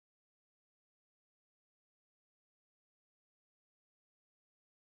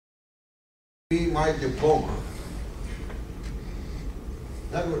me my diploma.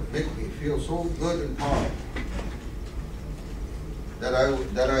 That would make me feel so good and proud that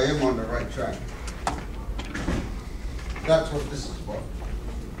I am on the right track. That's what this is about.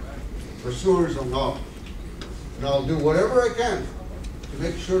 Pursuers of knowledge. And I'll do whatever I can to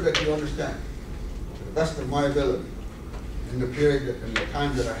make sure that you understand to the best of my ability in the period and the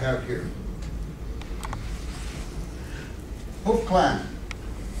time that I have here. Hope Clan.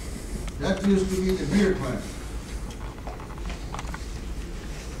 That used to be the Beer Clan.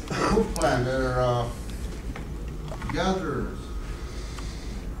 Hope Clan, they're gatherers.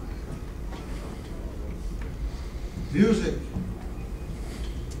 Music.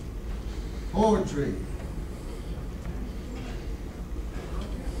 Poetry.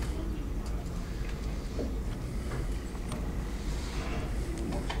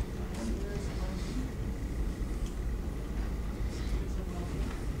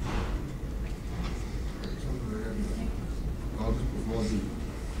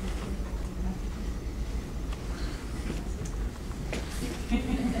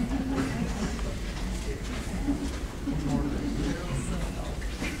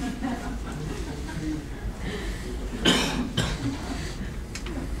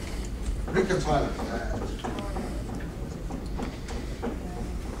 Reconciling.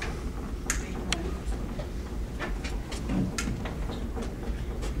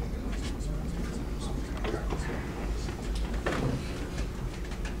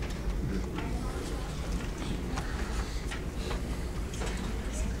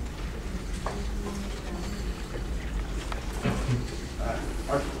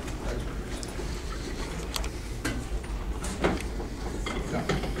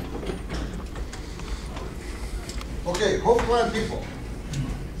 Okay, Hope Clan people.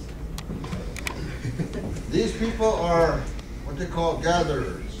 These people are what they call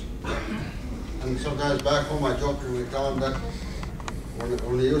gatherers. And sometimes back home I joke and we tell them that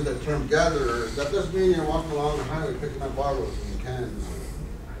when they use that term gatherers, that doesn't mean you're walking along the highway picking up bottles and cans.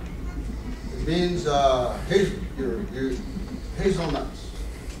 It means hazelnuts,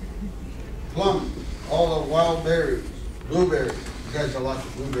 plums, all the wild berries, blueberries. You guys have lots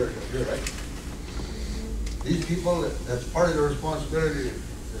of blueberries up here, right? These people, that's part of their responsibility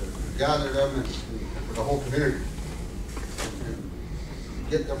to gather them and for the whole community. And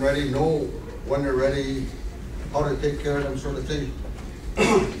get them ready, know when they're ready, how to take care of them, sort of thing.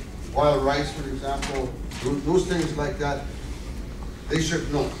 Wild rice, for example, those things like that, they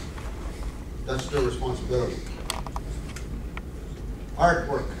should know. That's their responsibility.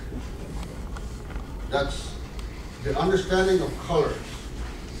 Artwork. That's the understanding of colors.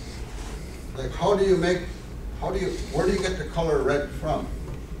 Like where do you get the color red from?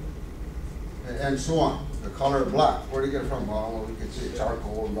 And so on. The color black, where do you get it from? Well, we could say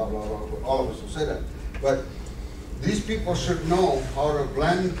charcoal, blah, blah, blah. All of us will say that. But these people should know how to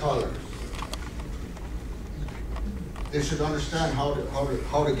blend colors. They should understand how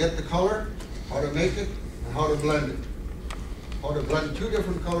to get the color, how to make it, and how to blend it. How to blend two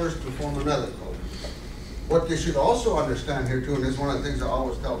different colors to form another color. What they should also understand here too, and this is one of the things I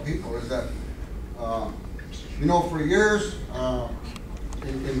always tell people, is that you know, for years,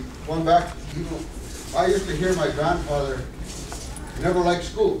 in going back, you know, I used to hear my grandfather never liked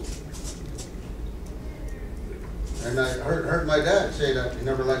school. And I heard my dad say that he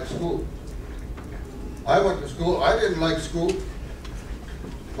never liked school. I went to school, I didn't like school.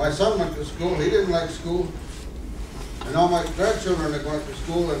 My son went to school, he didn't like school. And all my grandchildren are going to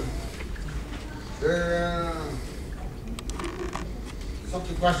school and they're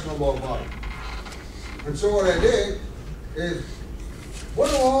something questionable about it. And so what I did is, what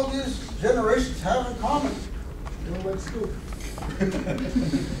do all these generations have in common? They don't like school.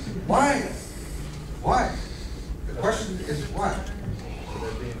 Why? Why? The question is why?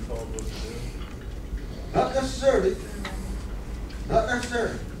 They're being told what to do. Not necessarily. Not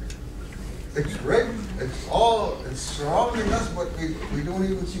necessarily. It's right, it's surrounding us, but we don't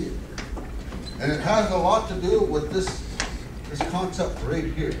even see it. And it has a lot to do with this concept right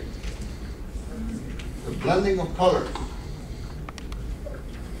here. The blending of colors.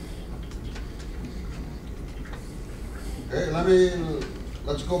 Okay,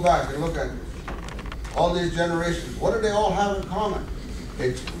 let's go back and look at all these generations. What do they all have in common?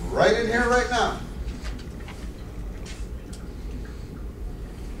 It's right in here right now.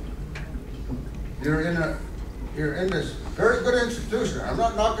 You're in this very good institution. I'm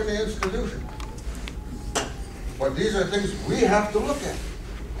not knocking the institution. But these are things we have to look at.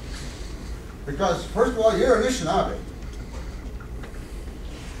 Because, first of all, you're an Anishinaabe.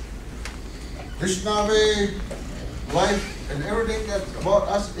 Anishinaabe life and everything that's about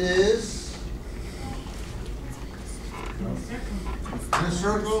us is In a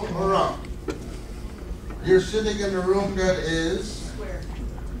circle or round? You're sitting in a room that is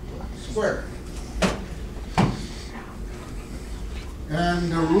square.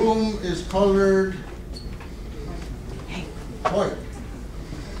 And the room is colored white.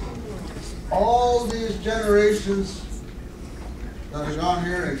 All these generations that are down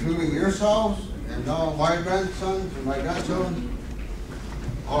here, including yourselves, and now my grandsons and my grandchildren,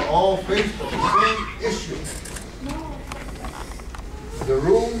 are all faced with the same issue. The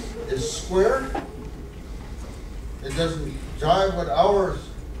room is square. It doesn't jive with our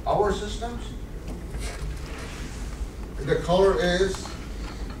systems. The color is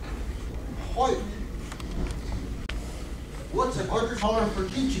white. What's a good color for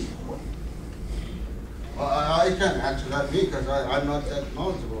teaching? Well, I can't answer that because I'm not that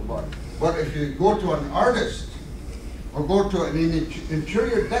knowledgeable about it. But if you go to an artist or go to an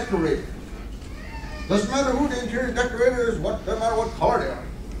interior decorator, doesn't matter who the interior decorator is, doesn't matter what color they are.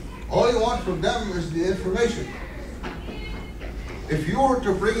 All you want from them is the information. If you were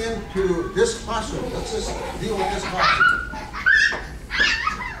to bring into this classroom, let's just deal with this classroom.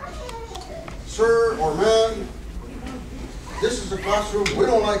 Sir or ma'am, this is a classroom, we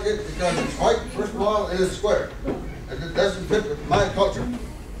don't like it because it's white, first of all, and it's square. And it doesn't fit with my culture.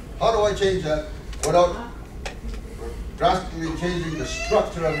 How do I change that without drastically changing the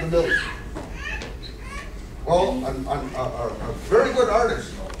structure of the building? Well, a very good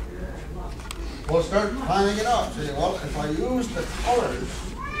artist will start planning it out. Say, well, if I use the colors,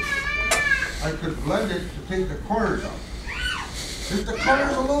 I could blend it to take the corners out. Just the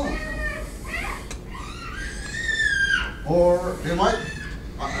colors alone. Or they might,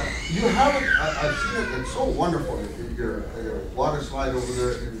 you have it, I've seen it, it's so wonderful, your water slide over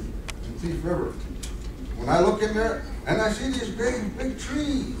there in Thief River. When I look in there, and I see these big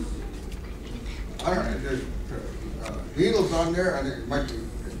trees. I don't know, there's needles on there, and it might be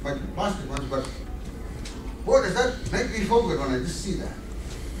plastic ones, but boy, does that make me feel good when I just see that.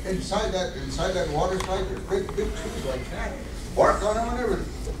 Inside that water slide, there's big trees like that, bark on them and everything.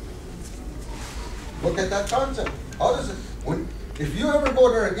 Look at that concept. How does it, if you ever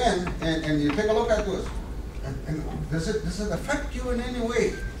go there again and you take a look at this, and does it affect you in any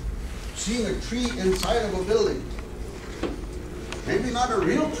way? Seeing a tree inside of a building. Maybe not a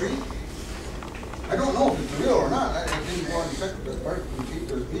real tree. I don't know if it's real or not. I didn't go and check the bark and see if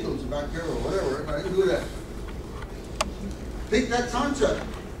there's beetles back there or whatever. I didn't do that. Think that concept.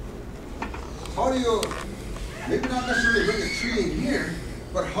 How do you, maybe not necessarily bring a tree in here,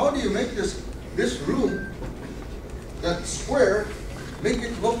 but how do you make this room that's square, make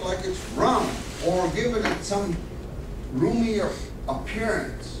it look like it's round, or give it some roomier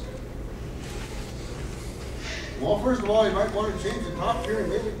appearance? Well, first of all, you might want to change the top here and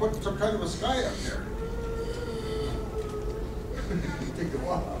maybe put some kind of a sky up there. Take the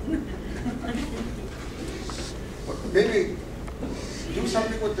wall out. But maybe do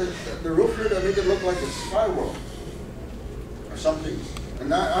something with the roof here to make it look like a sky world or something.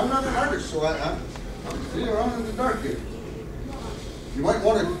 And I'm not an artist, so I'm sitting around in the dark here. You might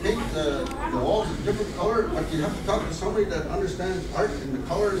want to paint the walls a different color, but you have to talk to somebody that understands art and the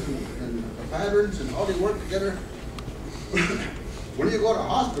colors and the patterns and how they work together. When you go to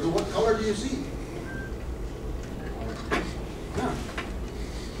hospital, what color do you see? Yeah.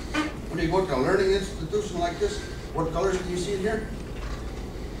 When you go to a learning institution like this, what colors do you see in here?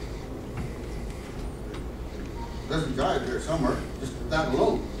 Doesn't jive there somewhere, just that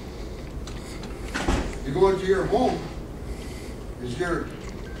alone. You go into your home, is your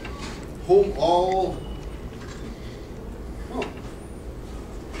home all, no.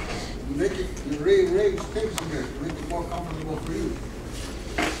 You make it, you rearrange things in here to make it more comfortable for you.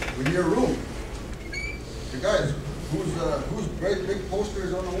 In your room, the guys, whose great big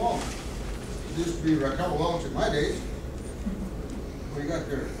posters on the wall? It used to be Raquel Welch in my days. What do you got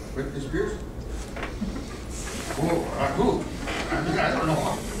there? Britney Spears? Who? I mean, I don't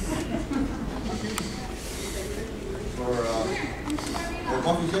know. Or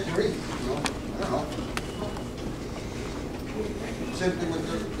Buffy Sainte-Marie, you know? I don't know. Same thing with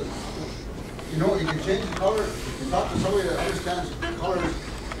you know, you can change the color. If you talk to somebody that understands colors,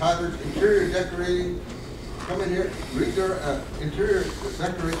 patterns, interior decorating, come in here, read their interior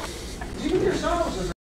decorating. Even yourselves as